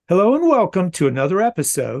Hello and welcome to another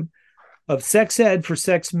episode of Sex Ed for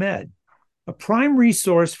Sex Med, a prime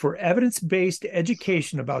resource for evidence based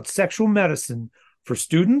education about sexual medicine for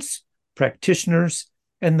students, practitioners,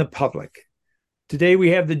 and the public. Today, we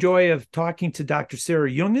have the joy of talking to Dr.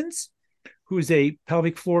 Sarah Jungens, who is a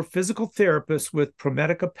pelvic floor physical therapist with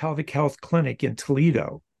ProMedica Pelvic Health Clinic in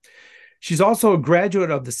Toledo. She's also a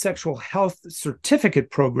graduate of the Sexual Health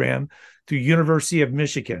Certificate Program through University of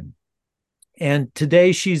Michigan. And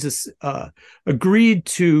today she's agreed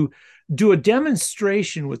to do a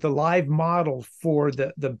demonstration with a live model for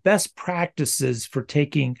the best practices for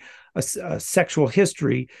taking a sexual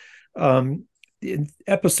history. In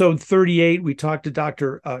episode 38, we talked to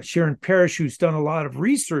Dr. Sharon Parrish, who's done a lot of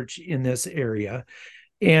research in this area.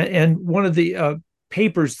 And one of the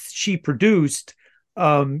papers she produced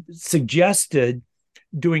suggested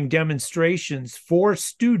doing demonstrations for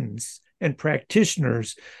students and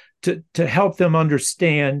practitioners to help them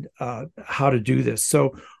understand how to do this.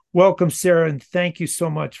 So welcome, Sarah, and thank you so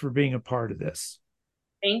much for being a part of this.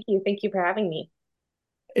 Thank you. Thank you for having me.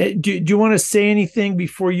 Do you want to say anything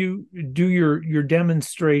before you do your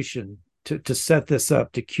demonstration to set this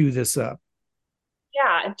up, to cue this up?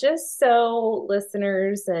 Yeah, just so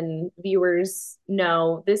listeners and viewers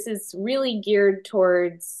know, this is really geared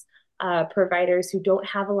towards providers who don't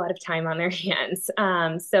have a lot of time on their hands.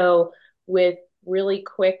 So, with really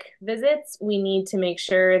quick visits, we need to make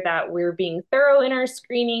sure that we're being thorough in our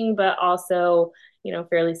screening, but also,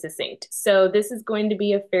 fairly succinct. So, this is going to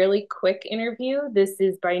be a fairly quick interview. This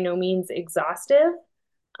is by no means exhaustive,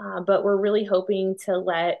 but we're really hoping to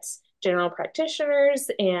let general practitioners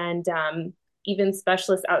and even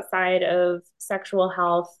specialists outside of sexual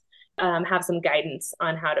health have some guidance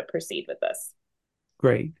on how to proceed with this.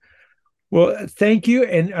 Great. Well, thank you,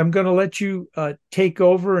 and I'm going to let you take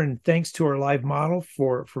over. And thanks to our live model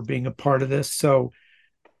for being a part of this. So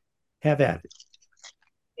have at it.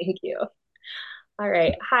 Thank you. All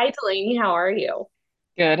right. Hi, Delaney. How are you?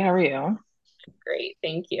 Good. How are you? Great.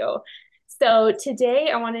 Thank you. So today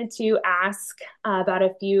I wanted to ask about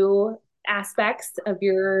a few aspects of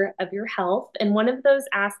your health, and one of those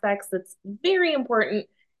aspects that's very important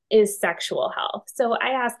is sexual health. So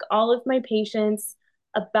I ask all of my patients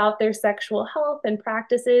about their sexual health and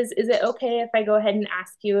practices. Is it okay if I go ahead and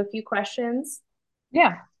ask you a few questions?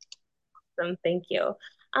 Yeah. Awesome. Thank you.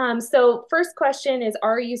 So first question is,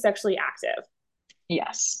 are you sexually active?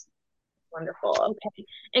 Yes. Wonderful. Okay.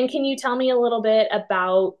 And can you tell me a little bit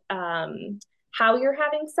about how you're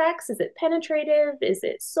having sex? Is it penetrative? Is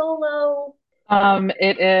it solo?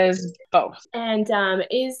 It is both. And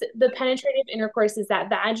is the penetrative intercourse, is that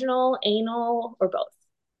vaginal, anal, or both?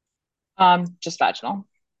 Just vaginal.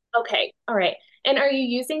 Okay. All right. And are you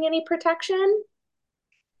using any protection?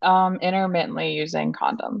 Intermittently using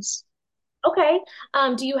condoms. Okay.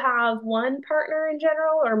 Do you have one partner in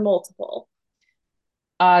general or multiple?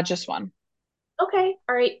 Just one. Okay.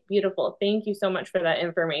 All right. Beautiful. Thank you so much for that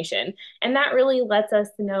information. And that really lets us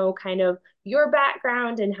know kind of your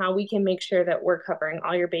background and how we can make sure that we're covering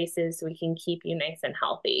all your bases so we can keep you nice and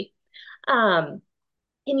healthy. Um,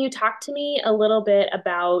 can you talk to me a little bit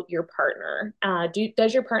about your partner?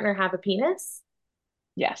 Does your partner have a penis?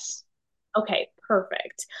 Yes. Okay,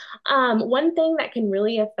 perfect. One thing that can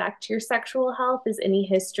really affect your sexual health is any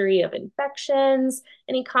history of infections,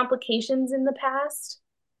 any complications in the past.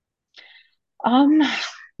 Um,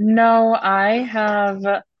 no, I have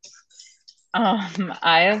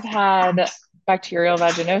had bacterial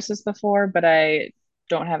vaginosis before, but I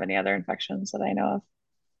don't have any other infections that I know of.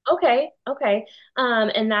 Okay, okay.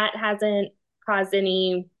 And that hasn't caused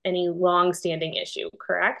any long-standing issue,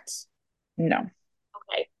 correct? No.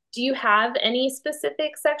 Okay. Do you have any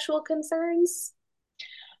specific sexual concerns?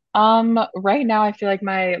 Right now I feel like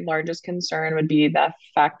my largest concern would be the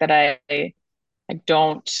fact that I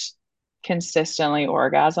don't consistently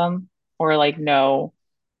orgasm or like know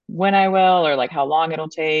when I will or like how long it'll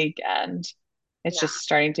take. And it's Yeah, just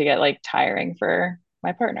starting to get like tiring for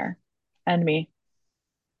my partner and me.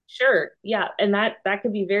 sure. Yeah, and that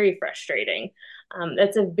could be very frustrating.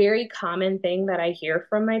 That's a very common thing that I hear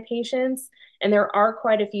from my patients, and there are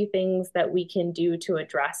quite a few things that we can do to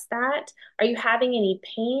address that. Are you having any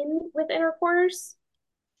pain with intercourse?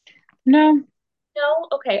 No, No?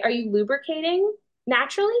 Okay. Are you lubricating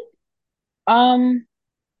naturally? um,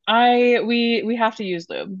 we have to use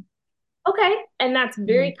lube. Okay, and that's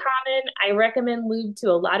very Mhm. common. I recommend lube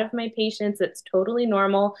to a lot of my patients. It's totally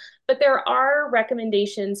normal, but there are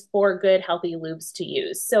recommendations for good, healthy lubes to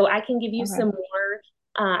use. So I can give you Okay. some more,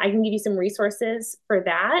 I can give you some resources for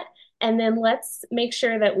that. And then let's make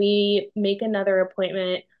sure that we make another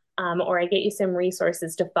appointment or I get you some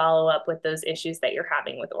resources to follow up with those issues that you're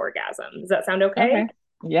having with orgasm. Does that sound okay? Okay.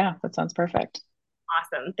 Yeah, that sounds perfect.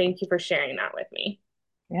 Awesome. Thank you for sharing that with me.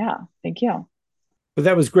 Yeah, thank you. But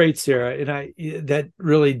that was great, Sarah, and that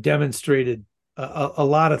really demonstrated a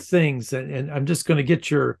lot of things. And I'm just going to get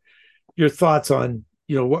your thoughts on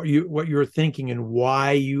what you're thinking and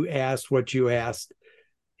why you asked what you asked,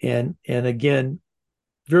 and again,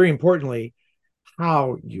 very importantly,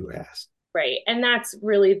 how you asked. Right. And that's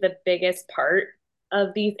really the biggest part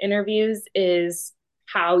of these interviews is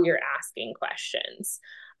how you're asking questions.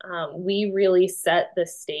 We really set the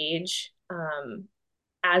stage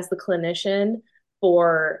as the clinician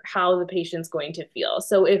for how the patient's going to feel.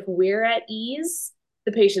 So if we're at ease,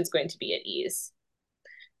 the patient's going to be at ease.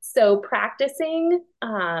 So practicing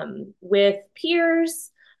with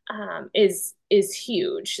peers is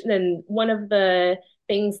huge. Then one of the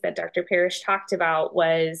things that Dr. Parrish talked about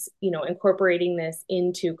was, incorporating this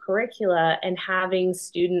into curricula and having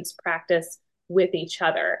students practice with each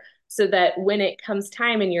other so that when it comes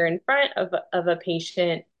time and you're in front of a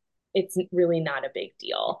patient, it's really not a big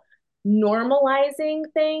deal. Normalizing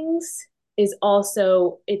things is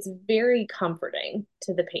also, it's very comforting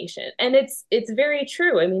to the patient, and it's very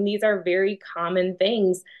true. I mean, these are very common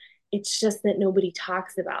things. It's just that nobody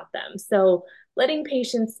talks about them. So letting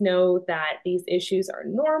patients know that these issues are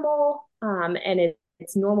normal, and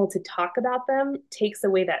it's normal to talk about them takes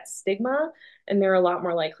away that stigma, and they're a lot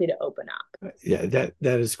more likely to open up. Yeah,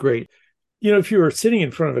 that is great. If you were sitting in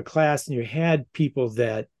front of a class and you had people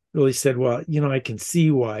that really said, well, I can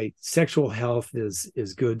see why sexual health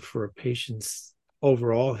is good for a patient's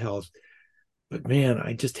overall health, but man,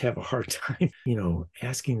 I just have a hard time,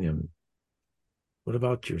 asking them, what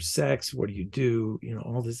about your sex? What do you do?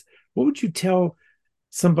 All this. What would you tell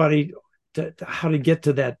somebody how to get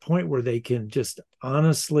to that point where they can just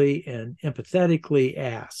honestly and empathetically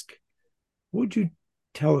ask? What would you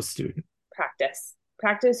tell a student?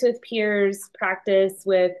 Practice with peers, practice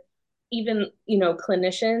with even,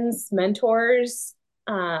 clinicians, mentors,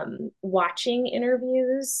 watching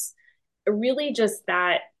interviews. Really just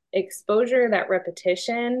that exposure, that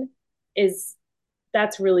repetition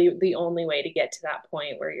that's really the only way to get to that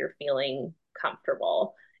point where you're feeling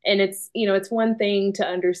comfortable. And it's one thing to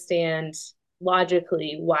understand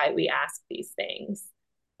logically why we ask these things,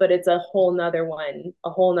 but it's a whole nother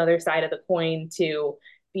side of the coin to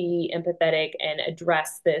be empathetic and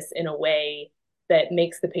address this in a way that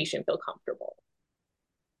makes the patient feel comfortable.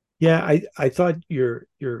 Yeah, I thought your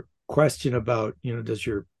question about, does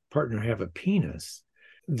your partner have a penis?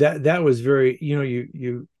 That was very,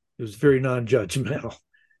 you it was very non-judgmental,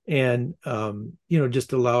 and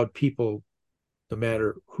just allowed people, no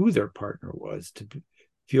matter who their partner was, to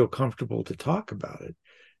feel comfortable to talk about it.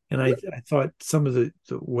 And I thought some of the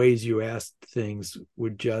ways you asked things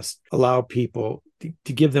would just allow people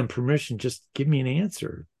to give them permission. Just give me an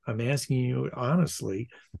answer. I'm asking you honestly.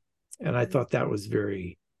 And I thought that was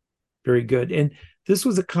very, very good. And this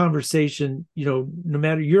was a conversation, no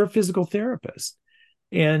matter, you're a physical therapist,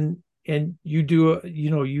 and you do,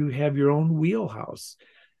 you have your own wheelhouse,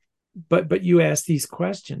 but you ask these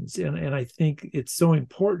questions, and I think it's so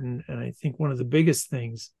important. And I think one of the biggest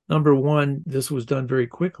things, number one, this was done very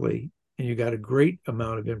quickly and you got a great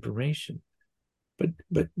amount of information,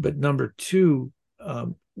 but number two,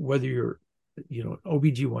 whether you're an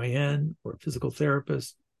OBGYN or a physical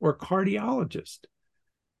therapist or a cardiologist,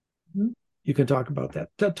 mm-hmm. You can talk about that.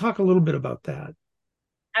 Talk a little bit about that.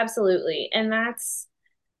 Absolutely. And I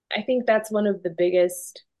think that's one of the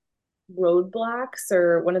biggest roadblocks,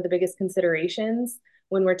 or one of the biggest considerations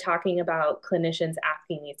when we're talking about clinicians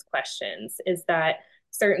asking these questions, is that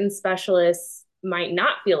certain specialists might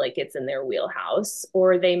not feel like it's in their wheelhouse,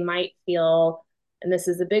 or they might feel, and this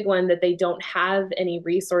is a big one, that they don't have any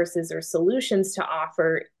resources or solutions to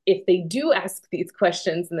offer if they do ask these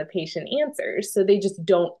questions and the patient answers. So they just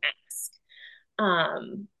don't ask.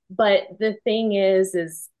 But the thing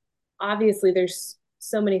is obviously there's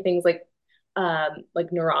so many things like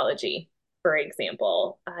neurology, for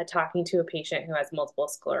example, talking to a patient who has multiple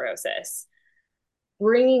sclerosis,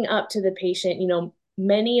 bringing up to the patient,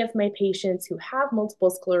 many of my patients who have multiple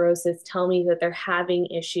sclerosis tell me that they're having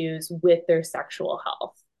issues with their sexual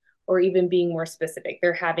health, or even being more specific,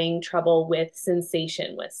 they're having trouble with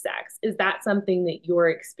sensation with sex. Is that something that you're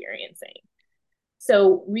experiencing?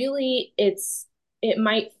 So really, it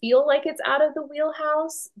might feel like it's out of the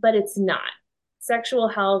wheelhouse, but it's not. Sexual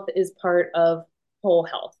health is part of whole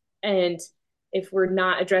health. And if we're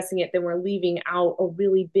not addressing it, then we're leaving out a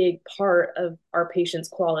really big part of our patient's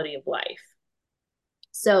quality of life.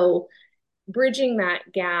 So bridging that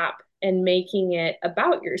gap and making it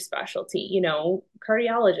about your specialty.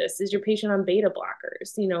 Cardiologist, is your patient on beta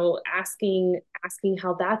blockers? Asking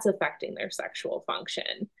how that's affecting their sexual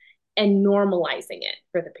function and normalizing it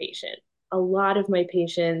for the patient. A lot of my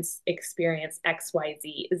patients experience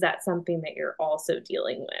XYZ. Is that something that you're also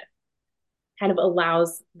dealing with? Kind of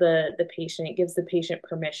allows the patient, gives the patient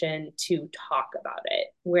permission to talk about it.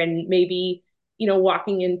 When maybe,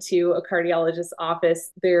 walking into a cardiologist's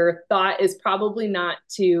office, their thought is probably not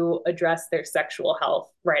to address their sexual health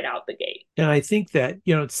right out the gate. And I think that,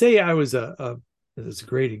 say I was this is a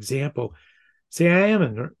great example. Say I am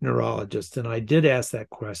a neurologist and I did ask that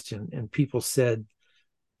question and people said,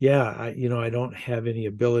 yeah, I don't have any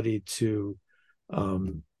ability to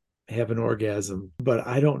have an orgasm, but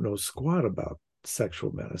I don't know squat about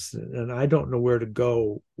sexual medicine and I don't know where to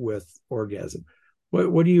go with orgasm.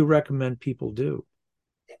 What do you recommend people do?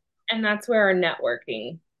 And that's where our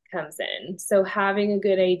networking comes in. So having a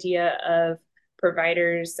good idea of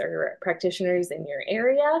providers or practitioners in your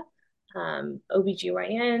area,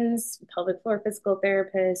 OBGYNs, pelvic floor physical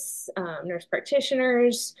therapists, nurse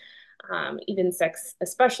practitioners, even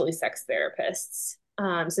especially sex therapists,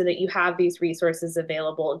 so that you have these resources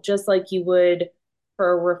available, just like you would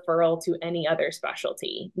for a referral to any other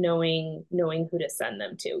specialty, knowing who to send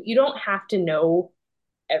them to. You don't have to know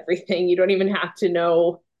everything. You don't even have to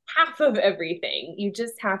know half of everything. You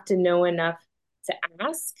just have to know enough to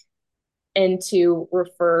ask and to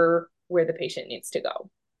refer where the patient needs to go.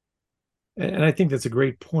 And I think that's a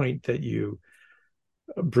great point that you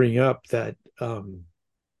bring up, that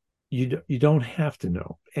you don't have to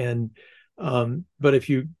know. And but if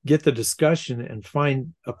you get the discussion and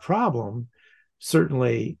find a problem,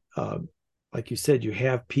 certainly, like you said, you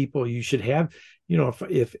have people. You should have,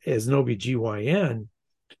 if as an OBGYN,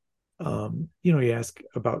 you ask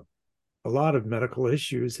about a lot of medical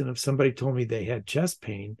issues, and if somebody told me they had chest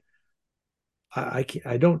pain,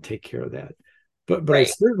 I don't take care of that. But right. I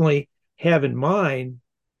certainly have in mind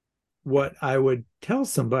what I would tell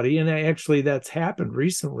somebody, and that's happened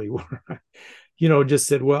recently, where I, just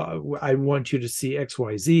said, well, I want you to see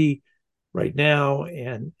XYZ right now,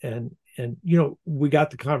 and we got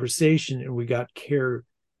the conversation and we got care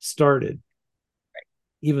started, right,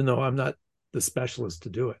 even though I'm not the specialist to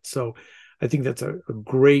do it. So I think that's a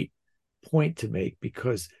great point to make,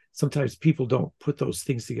 because sometimes people don't put those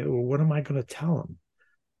things together. Well, what am I going to tell them?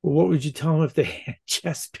 Well, what would you tell them if they had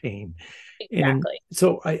chest pain? Exactly. And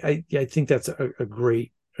so I think that's a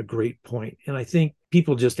great point. And I think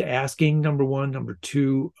people just asking, number one, number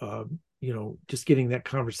two, just getting that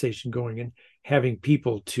conversation going and having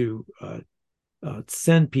people to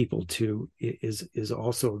send people to is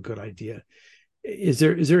also a good idea. Is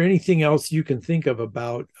there anything else you can think of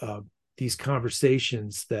about these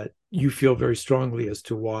conversations that you feel very strongly as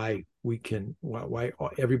to why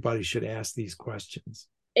everybody should ask these questions?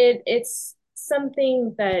 It's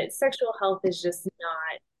something that sexual health is just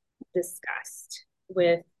not discussed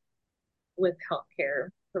with healthcare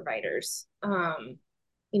providers.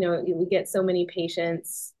 We get so many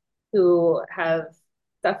patients who have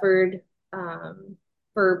suffered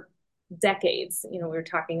for decades. We were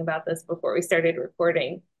talking about this before we started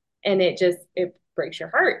recording, and it breaks your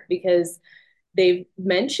heart, because they've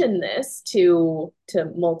mentioned this to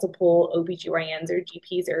multiple OBGYNs or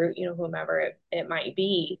GPs or, whomever it might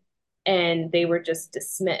be, and they were just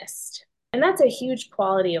dismissed. And that's a huge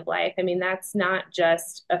quality of life. I mean, that's not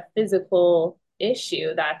just a physical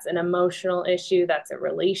issue, that's an emotional issue, that's a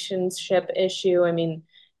relationship issue. I mean,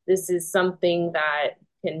 this is something that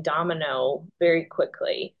can domino very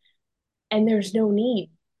quickly, and there's no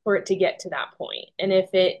need for it to get to that point. And if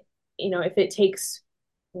it takes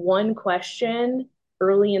one question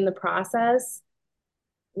early in the process,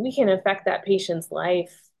 we can affect that patient's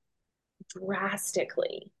life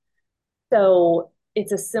drastically. So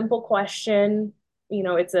it's a simple question,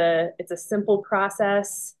 it's a simple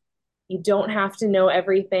process. You don't have to know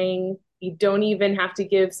everything. You don't even have to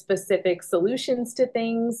give specific solutions to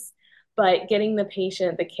things, but getting the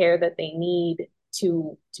patient the care that they need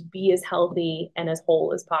to be as healthy and as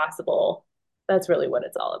whole as possible, that's really what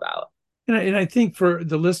it's all about. And I think for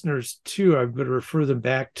the listeners too, I'm going to refer them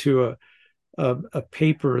back to a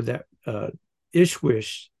paper that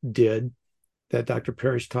Ishwish did, that Dr.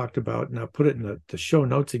 Parrish talked about, and I'll put it in the show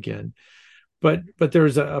notes again. But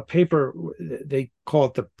there's a paper, they call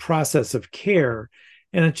it the process of care,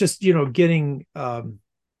 and it's just getting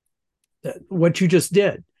what you just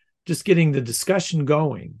did, just getting the discussion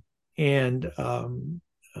going, and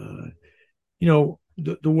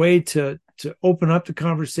the way to open up the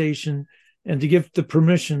conversation and to give the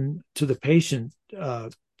permission to the patient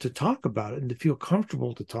talk about it and to feel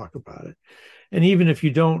comfortable to talk about it. And even if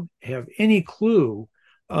you don't have any clue,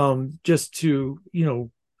 just to,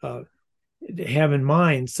 have in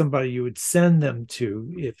mind somebody you would send them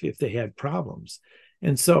to if they had problems.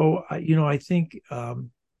 And so, I think,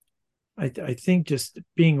 I think just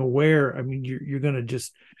being aware, I mean, you're going to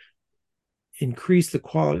just increase the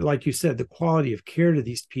quality, like you said, the quality of care to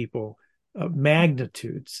these people,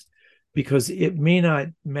 magnitudes, because it may not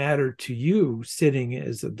matter to you sitting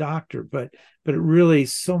as a doctor, but it really,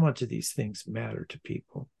 so much of these things matter to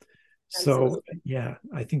people. Absolutely. So yeah,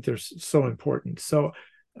 I think they're so important. So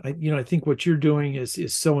I think what you're doing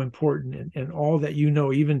is so important, and all that,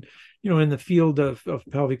 even in the field of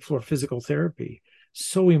pelvic floor physical therapy,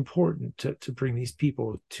 so important to bring these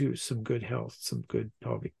people to some good health, some good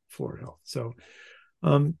pelvic floor health. So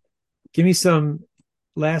give me some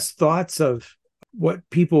last thoughts of what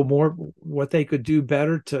they could do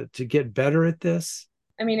better to get better at this.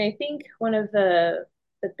 I mean, I think one of the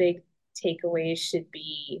big takeaways should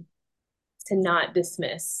be to not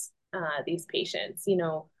dismiss these patients.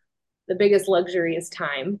 The biggest luxury is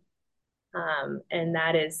time. And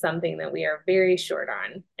that is something that we are very short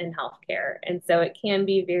on in healthcare. And so it can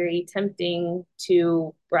be very tempting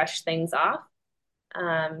to brush things off,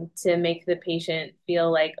 to make the patient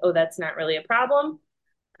feel like, oh, that's not really a problem,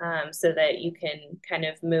 so that you can kind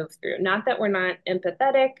of move through. Not that we're not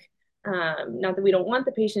empathetic, not that we don't want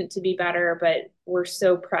the patient to be better, but we're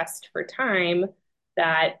so pressed for time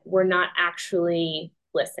that we're not actually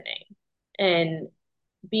listening. And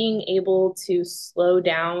being able to slow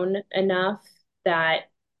down enough that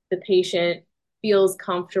the patient feels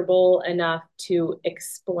comfortable enough to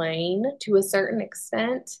explain to a certain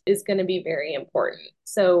extent is going to be very important.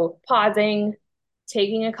 So pausing,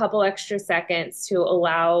 taking a couple extra seconds to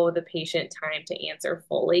allow the patient time to answer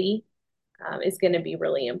fully is going to be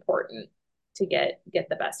really important to get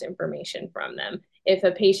the best information from them. If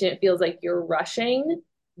a patient feels like you're rushing,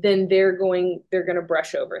 then they're going to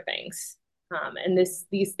brush over things. And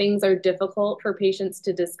these things are difficult for patients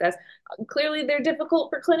to discuss. Clearly, they're difficult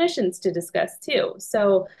for clinicians to discuss too.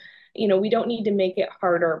 So, we don't need to make it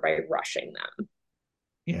harder by rushing them.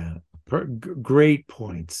 Yeah, great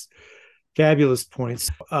points. Fabulous points.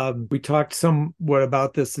 We talked somewhat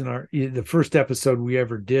about this in the first episode we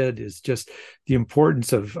ever did, is just the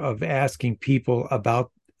importance of asking people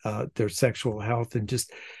about their sexual health, and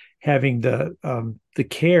just having the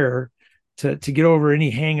care to get over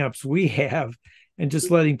any hangups we have, and just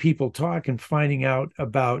letting people talk and finding out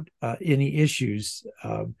about any issues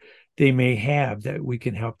they may have, that we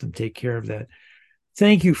can help them take care of that.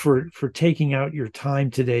 Thank you for taking out your time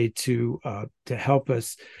today to help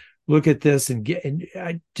us look at this, and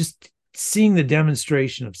just seeing the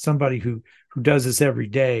demonstration of somebody who does this every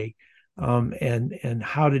day, and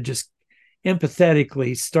how to just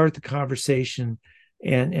empathetically start the conversation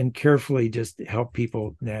and carefully just help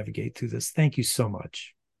people navigate through this. Thank you so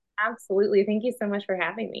much. Absolutely. Thank you so much for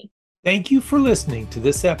having me. Thank you for listening to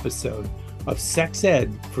this episode of Sex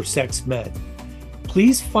Ed for Sex Med.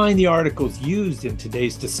 Please find the articles used in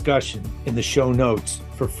today's discussion in the show notes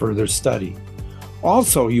for further study.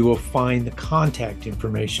 Also, you will find the contact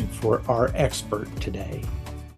information for our expert today.